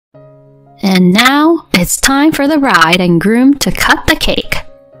"And now it's time for the bride and groom to cut the cake,"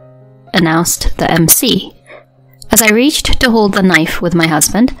 announced the MC. As I reached to hold the knife with my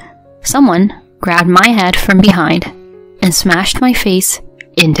husband, someone grabbed my head from behind and smashed my face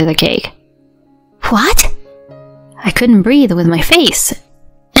into the cake. What? I couldn't breathe with my face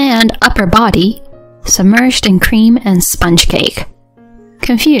and upper body submerged in cream and sponge cake.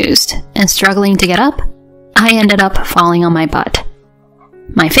 Confused and struggling to get up, I ended up falling on my butt.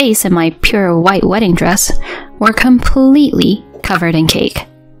 My face and my pure white wedding dress were completely covered in cake.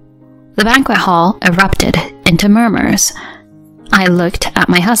 The banquet hall erupted into murmurs. I looked at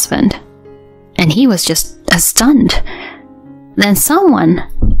my husband, and he was just as stunned. Then someone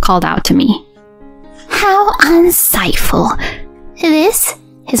called out to me, "How unsightful! This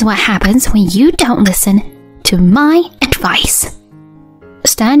is what happens when you don't listen to my advice."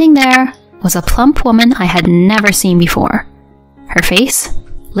 Standing there was a plump woman I had never seen before. Her face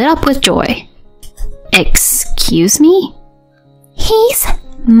lit up with joy. "Excuse me? He's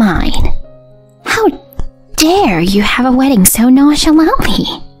mine. How dare you have a wedding so nonchalantly?"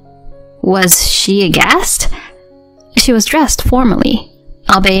 Was she a guest? She was dressed formally,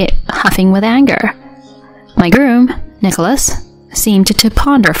 albeit huffing with anger. My groom, Nicholas, seemed to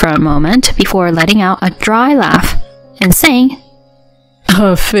ponder for a moment before letting out a dry laugh and saying,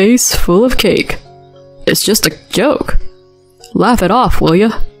 "A face full of cake. It's just a joke. Laugh it off, will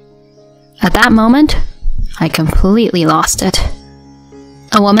ya?" At that moment, I completely lost it.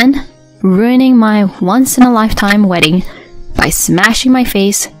 A woman ruining my once-in-a-lifetime wedding by smashing my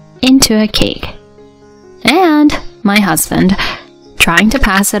face into a cake. And my husband trying to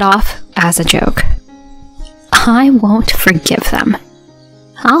pass it off as a joke. I won't forgive them.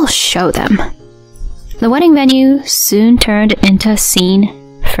 I'll show them. The wedding venue soon turned into a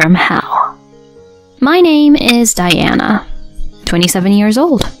scene from hell. My name is Diana, 27 years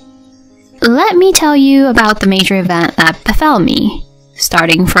old. Let me tell you about the major event that befell me,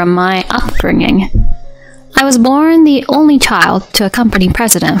 starting from my upbringing. I was born the only child to a company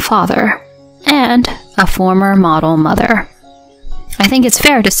president father and a former model mother. I think it's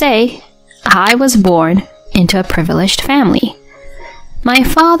fair to say I was born into a privileged family. My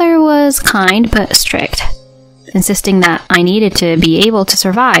father was kind but strict, insisting that I needed to be able to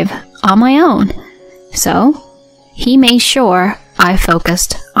survive on my own. So, he made sure I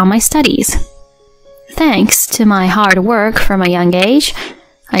focused on my studies. Thanks to my hard work from a young age,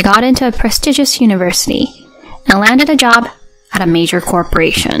 I got into a prestigious university and landed a job at a major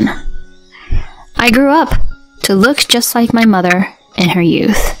corporation. I grew up to look just like my mother in her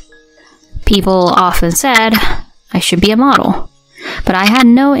youth. People often said I should be a model, but I had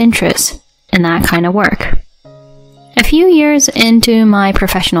no interest in that kind of work. A few years into my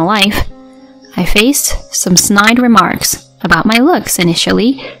professional life, I faced some snide remarks about my looks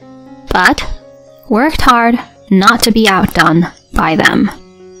initially, but worked hard not to be outdone by them.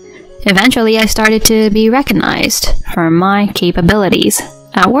 Eventually, I started to be recognized for my capabilities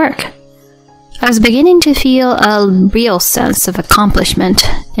at work. I was beginning to feel a real sense of accomplishment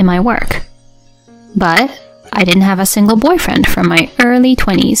in my work. But I didn't have a single boyfriend from my early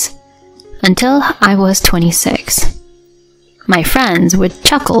 20s until I was 26. My friends would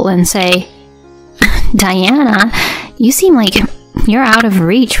chuckle and say, "Diana, you seem like you're out of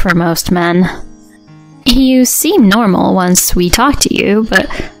reach for most men. You seem normal once we talk to you, but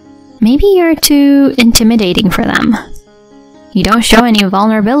maybe you're too intimidating for them. You don't show any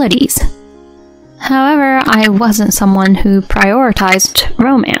vulnerabilities." However, I wasn't someone who prioritized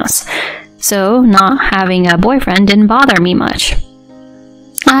romance, so not having a boyfriend didn't bother me much.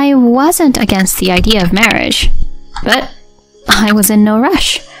 I wasn't against the idea of marriage, but I was in no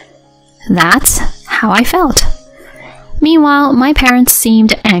rush. That's how I felt. Meanwhile, my parents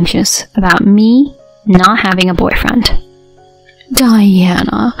seemed anxious about me not having a boyfriend.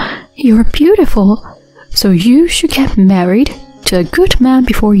 "Diana, you're beautiful, so you should get married to a good man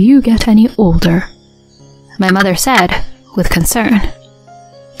before you get any older," my mother said with concern.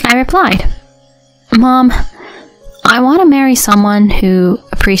 I replied, "Mom, I want to marry someone who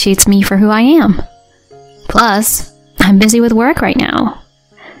appreciates me for who I am. Plus, I'm busy with work right now."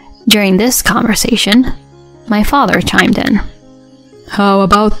 During this conversation, my father chimed in. "How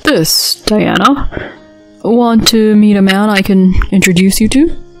about this, Diana? Want to meet a man I can introduce you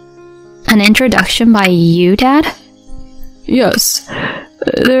to?" "An introduction by you, Dad?" "Yes.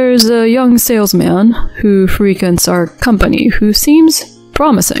 There's a young salesman who frequents our company who seems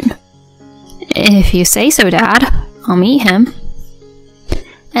promising." "If you say so, Dad, I'll meet him."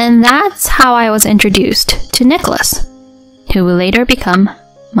 And that's how I was introduced to Nicholas, who will later become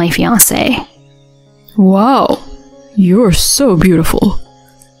my fiancé. "Wow, you're so beautiful.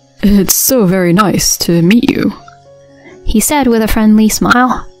 It's so very nice to meet you, he said with a friendly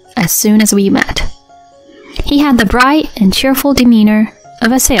smile as soon as we met. He had the bright and cheerful demeanor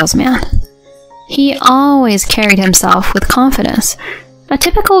of a salesman. He always carried himself with confidence, a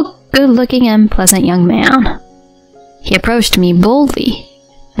typical good-looking and pleasant young man. He approached me boldly,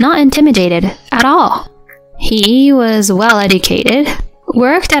 not intimidated at all. He was well-educated,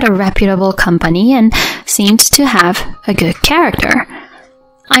 worked at a reputable company, and seemed to have a good character.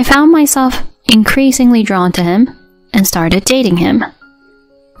 I found myself increasingly drawn to him and started dating him.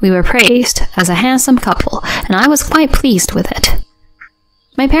 We were praised as a handsome couple, and I was quite pleased with it.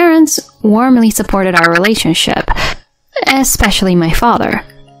 My parents warmly supported our relationship, especially my father,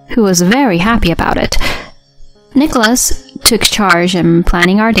 who was very happy about it. Nicholas took charge in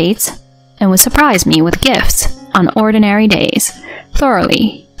planning our dates and would surprise me with gifts on ordinary days,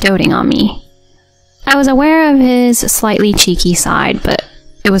 thoroughly doting on me. I was aware of his slightly cheeky side, but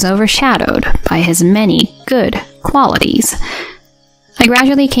it was overshadowed by his many good qualities. I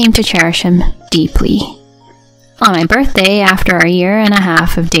gradually came to cherish him deeply. On my birthday, after a year and a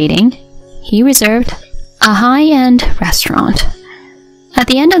half of dating, he reserved a high-end restaurant. At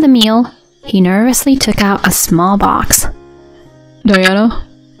the end of the meal, he nervously took out a small box. Diana,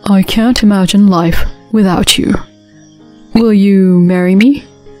 I can't imagine life without you. Will you marry me?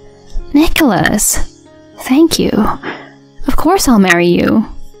 Nicholas, thank you. Of course I'll marry you.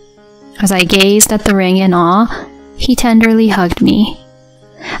 As I gazed at the ring in awe, he tenderly hugged me.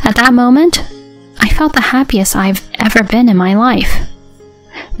 At that moment, I felt the happiest I've ever been in my life.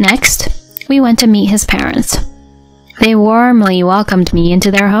 Next, we went to meet his parents. They warmly welcomed me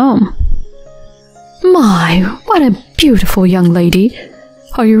into their home. My, what a beautiful young lady.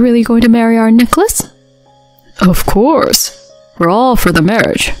 Are you really going to marry our Nicholas? Of course. We're all for the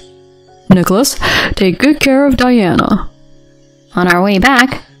marriage. Nicholas, take good care of Diana. On our way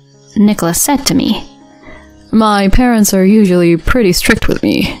back, Nicholas said to me, My parents are usually pretty strict with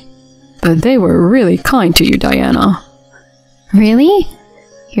me, but they were really kind to you, Diana. Really?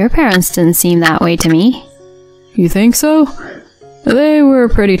 Your parents didn't seem that way to me. You think so? They were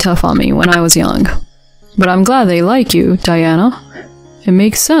pretty tough on me when I was young. But I'm glad they like you, Diana. It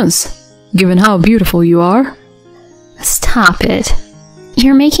makes sense, given how beautiful you are. Stop it.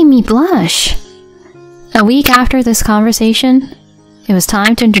 You're making me blush. A week after this conversation, it was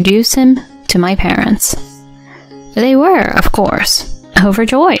time to introduce him to my parents. They were, of course,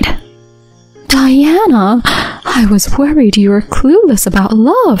 overjoyed. Diana, I was worried you were clueless about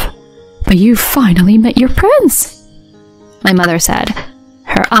love, but you finally met your prince, my mother said,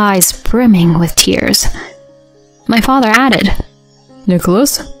 her eyes brimming with tears. My father added,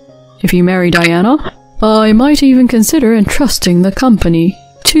 Nicholas, if you marry Diana, I might even consider entrusting the company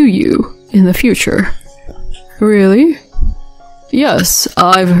to you in the future. Really? Yes,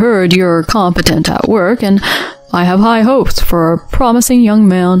 I've heard you're competent at work, and I have high hopes for a promising young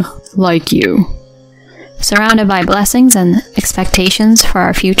man like you. Surrounded by blessings and expectations for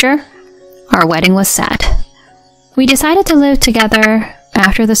our future, our wedding was set. We decided to live together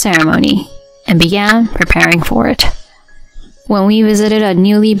after the ceremony and began preparing for it. When we visited a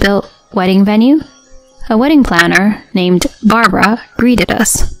newly built wedding venue, a wedding planner named Barbara greeted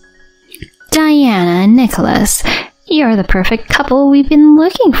us. Diana and Nicholas, you're the perfect couple we've been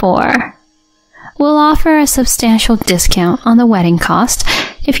looking for. We'll offer a substantial discount on the wedding cost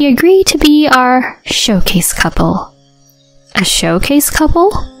if you agree to be our showcase couple. A showcase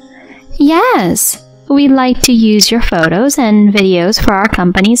couple? Yes, we'd like to use your photos and videos for our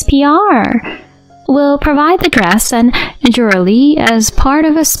company's PR. We'll provide the dress and jewelry as part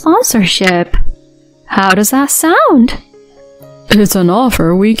of a sponsorship. How does that sound? It's an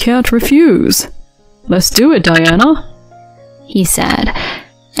offer we can't refuse. Let's do it, Diana, he said,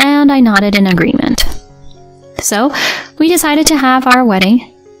 and I nodded in agreement. So, we decided to have our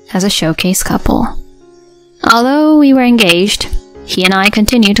wedding as a showcase couple. Although we were engaged, he and I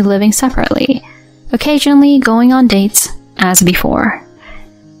continued living separately, occasionally going on dates as before.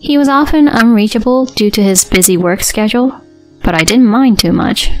 He was often unreachable due to his busy work schedule, but I didn't mind too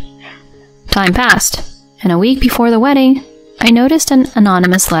much. Time passed, and a week before the wedding, I noticed an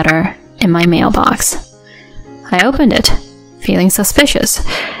anonymous letter in my mailbox. I opened it, feeling suspicious,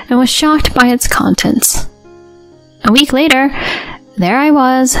 and was shocked by its contents. A week later, there I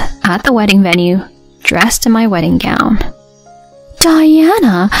was at the wedding venue, dressed in my wedding gown.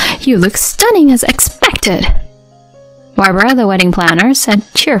 Diana, you look stunning as expected, Barbara, the wedding planner, said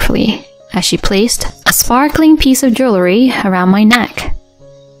cheerfully as she placed a sparkling piece of jewelry around my neck.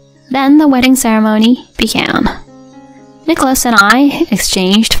 Then the wedding ceremony began. Nicholas and I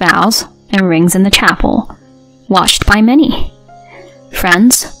exchanged vows and rings in the chapel, watched by many.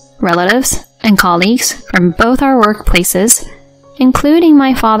 Friends, relatives, and colleagues from both our workplaces, including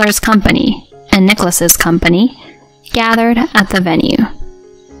my father's company and Nicholas's company, gathered at the venue.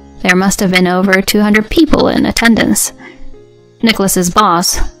 There must have been over 200 people in attendance. Nicholas's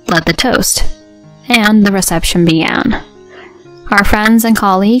boss led the toast, and the reception began. Our friends and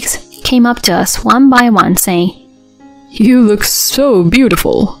colleagues came up to us one by one saying, "You look so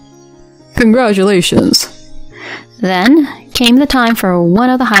beautiful. Congratulations." Then came the time for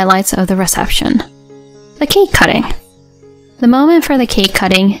one of the highlights of the reception, the cake cutting. The moment for the cake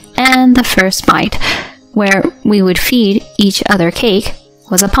cutting and the first bite, where we would feed each other cake,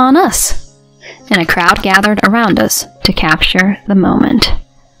 was upon us, and a crowd gathered around us to capture the moment.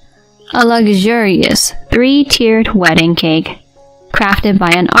 A luxurious 3-tiered wedding cake, crafted by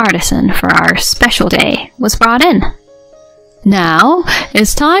an artisan for our special day, was brought in. "Now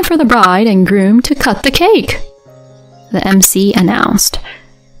it's time for the bride and groom to cut the cake," the MC announced.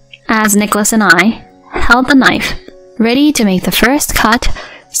 As Nicholas and I held the knife, ready to make the first cut,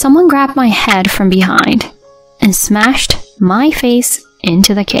 someone grabbed my head from behind and smashed my face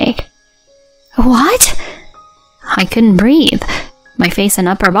into the cake. What? I couldn't breathe, my face and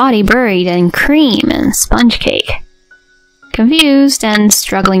upper body buried in cream and sponge cake. Confused and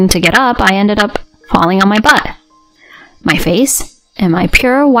struggling to get up, I ended up falling on my butt. My face and my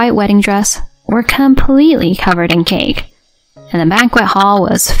pure white wedding dress were completely covered in cake, and the banquet hall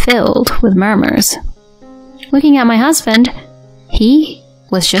was filled with murmurs. Looking at my husband, he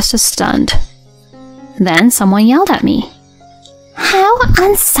was just as stunned. Then someone yelled at me. "How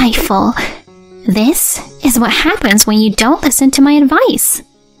unsightful! This is what happens when you don't listen to my advice."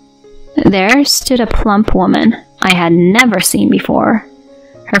 There stood a plump woman I had never seen before,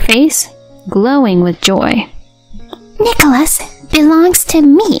 her face glowing with joy. "Nicholas belongs to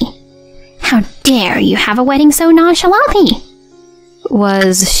me. How dare you have a wedding so nonchalantly?"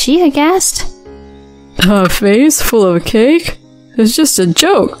 Was she a guest? "A face full of cake? It's just a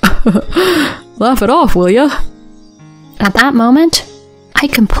joke. Laugh it off, will ya?" At that moment, I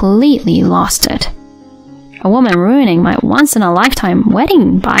completely lost it. A woman ruining my once-in-a-lifetime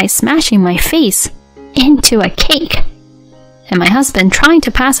wedding by smashing my face into a cake, and my husband trying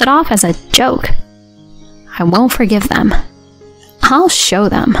to pass it off as a joke. I won't forgive them. I'll show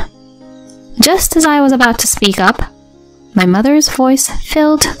them. Just as I was about to speak up, my mother's voice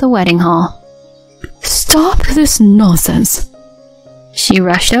filled the wedding hall. "Stop this nonsense." She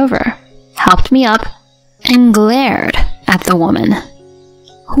rushed over, helped me up, and glared at the woman.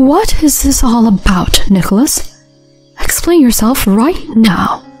 "What is this all about, Nicholas? Explain yourself right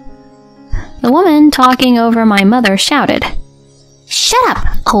now." The woman talking over my mother shouted, "Shut up,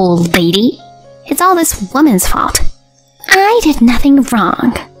 old lady. It's all this woman's fault. I did nothing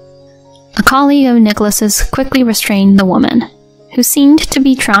wrong." A colleague of Nicholas's quickly restrained the woman, who seemed to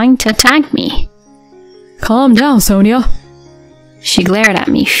be trying to attack me. "Calm down, Sonia." She glared at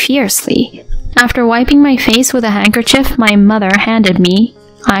me fiercely. After wiping my face with a handkerchief my mother handed me,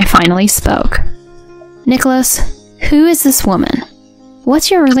 I finally spoke. "Nicholas, who is this woman?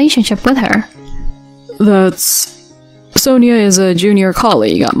 What's your relationship with her?" Sonia is a junior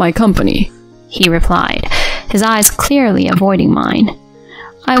colleague at my company," he replied, his eyes clearly avoiding mine.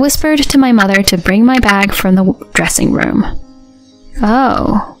 I whispered to my mother to bring my bag from the dressing room.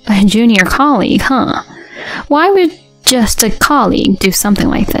 "Oh, a junior colleague, huh? Why would just a colleague do something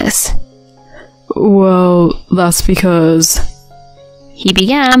like this?" "Well, that's because..." he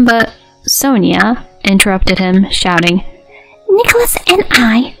began, but Sonia interrupted him, shouting, "Nicholas and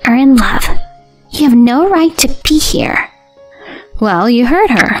I are in love. You have no right to be here." "Well, you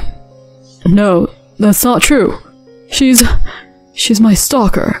heard her." "No, that's not true. She's my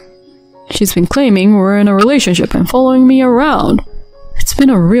stalker. She's been claiming we're in a relationship and following me around. It's been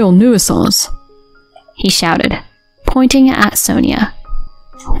a real nuisance," he shouted, pointing at Sonia.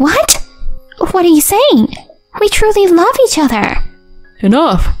 "What? What are you saying? We truly love each other."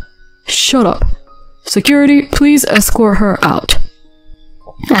 "Enough! Shut up. Security, please escort her out."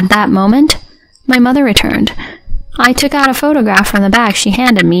 At that moment, my mother returned. I took out a photograph from the bag she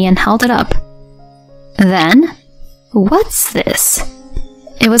handed me and held it up. Then, what's this?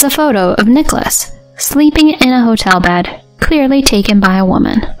 It was a photo of Nicholas, sleeping in a hotel bed, clearly taken by a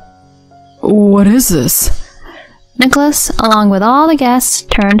woman. "What is this?" Nicholas, along with all the guests,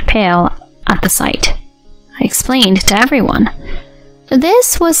 turned pale at the sight. I explained to everyone.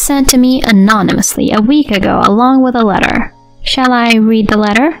 "This was sent to me anonymously a week ago along with a letter. Shall I read the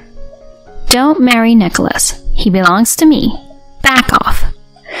letter? Don't marry Nicholas. He belongs to me. Back off.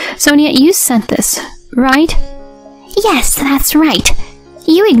 Sonia, you sent this, right?" "Yes, that's right.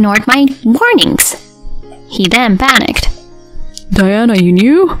 You ignored my warnings." He then panicked. "Diana, you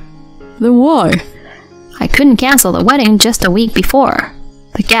knew? Then why? I couldn't cancel the wedding just a week before.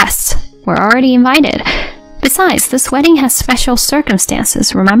 The guests were already invited. Besides, this wedding has special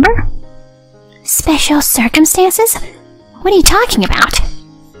circumstances, remember? Special circumstances? What are you talking about?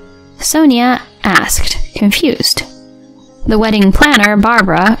 Sonia asked, confused. The wedding planner,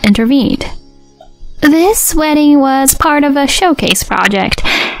 Barbara, intervened. This wedding was part of a showcase project.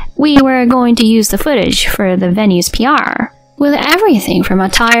 We were going to use the footage for the venue's PR, with everything from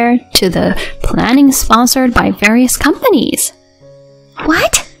attire to the planning sponsored by various companies.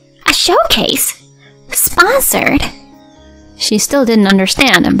 What? A showcase? Sponsored? She still didn't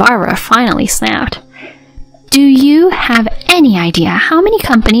understand, and Barbara finally snapped. Do you have any idea how many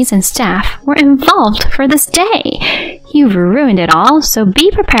companies and staff were involved for this day? You've ruined it all, so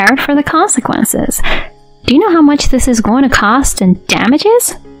be prepared for the consequences. Do you know how much this is going to cost in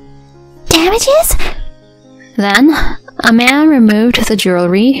damages? Damages? Then, a man removed the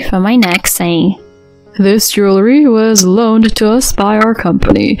jewelry from my neck, saying, This jewelry was loaned to us by our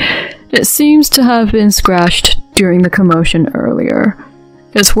company. It seems to have been scratched during the commotion earlier.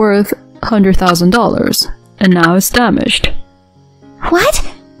 It's worth $100,000, and now it's damaged. What?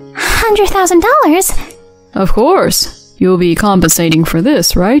 $100,000? Of course. You'll be compensating for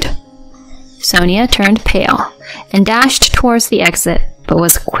this, right? Sonia turned pale and dashed towards the exit, but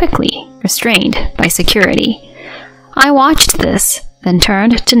was quickly restrained by security. I watched this, then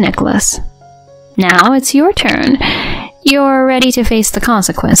turned to Nicholas. Now it's your turn. You're ready to face the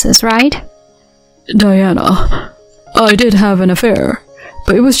consequences, right? Diana, I did have an affair,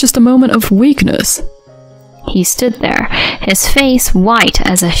 but it was just a moment of weakness. He stood there, his face white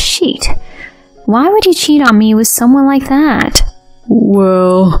as a sheet. Why would you cheat on me with someone like that?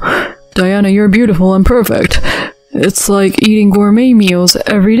 Well, Diana, you're beautiful and perfect. It's like eating gourmet meals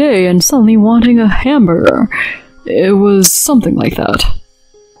every day and suddenly wanting a hamburger. It was something like that.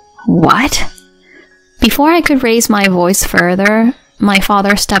 What? Before I could raise my voice further, my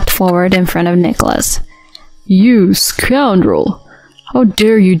father stepped forward in front of Nicholas. You scoundrel! How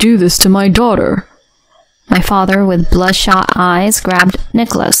dare you do this to my daughter? My father, with bloodshot eyes, grabbed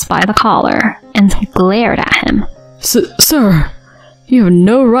Nicholas by the collar and glared at him. Sir, you have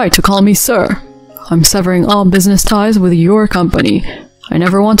no right to call me sir. I'm severing all business ties with your company. I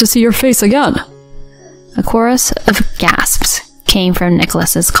never want to see your face again. A chorus of gasps came from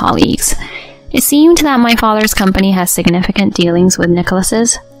Nicholas's colleagues. It seemed that my father's company has significant dealings with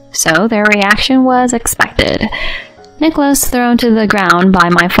Nicholas's, so their reaction was expected. Nicholas, thrown to the ground by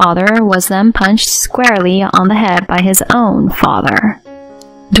my father, was then punched squarely on the head by his own father.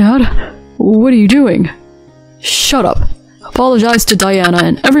 Dad, what are you doing? Shut up. Apologize to Diana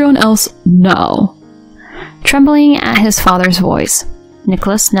and everyone else now. Trembling at his father's voice,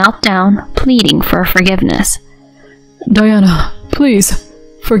 Nicholas knelt down, pleading for forgiveness. Diana, please,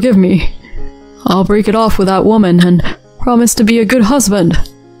 forgive me. I'll break it off with that woman and promise to be a good husband.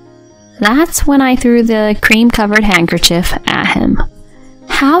 That's when I threw the cream-covered handkerchief at him.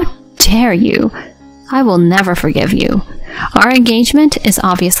 How dare you? I will never forgive you. Our engagement is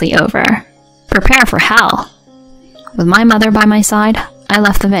obviously over. Prepare for hell. With my mother by my side, I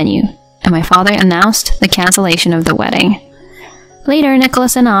left the venue, and my father announced the cancellation of the wedding. Later,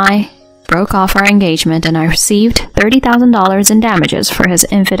 Nicholas and I broke off our engagement, and I received $30,000 in damages for his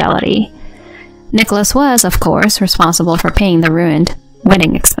infidelity. Nicholas was, of course, responsible for paying the ruined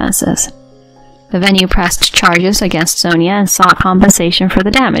wedding expenses. The venue pressed charges against Sonia and sought compensation for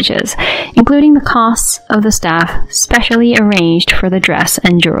the damages, including the costs of the staff specially arranged for the dress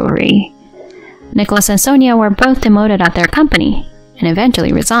and jewelry. Nicholas and Sonia were both demoted at their company and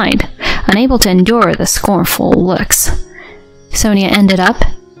eventually resigned, unable to endure the scornful looks. Sonia ended up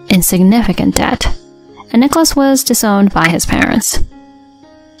in significant debt, and Nicholas was disowned by his parents.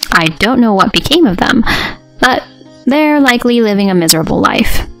 I don't know what became of them, but they're likely living a miserable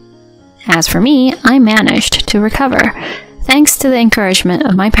life. As for me, I managed to recover, thanks to the encouragement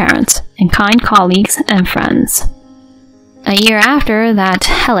of my parents and kind colleagues and friends. A year after that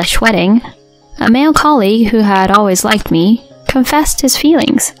hellish wedding, a male colleague who had always liked me confessed his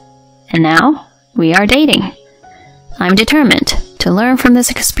feelings, and now we are dating. I'm determined to learn from this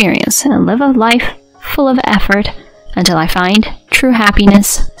experience and live a life full of effort until I find true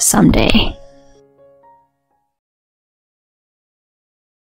happiness someday.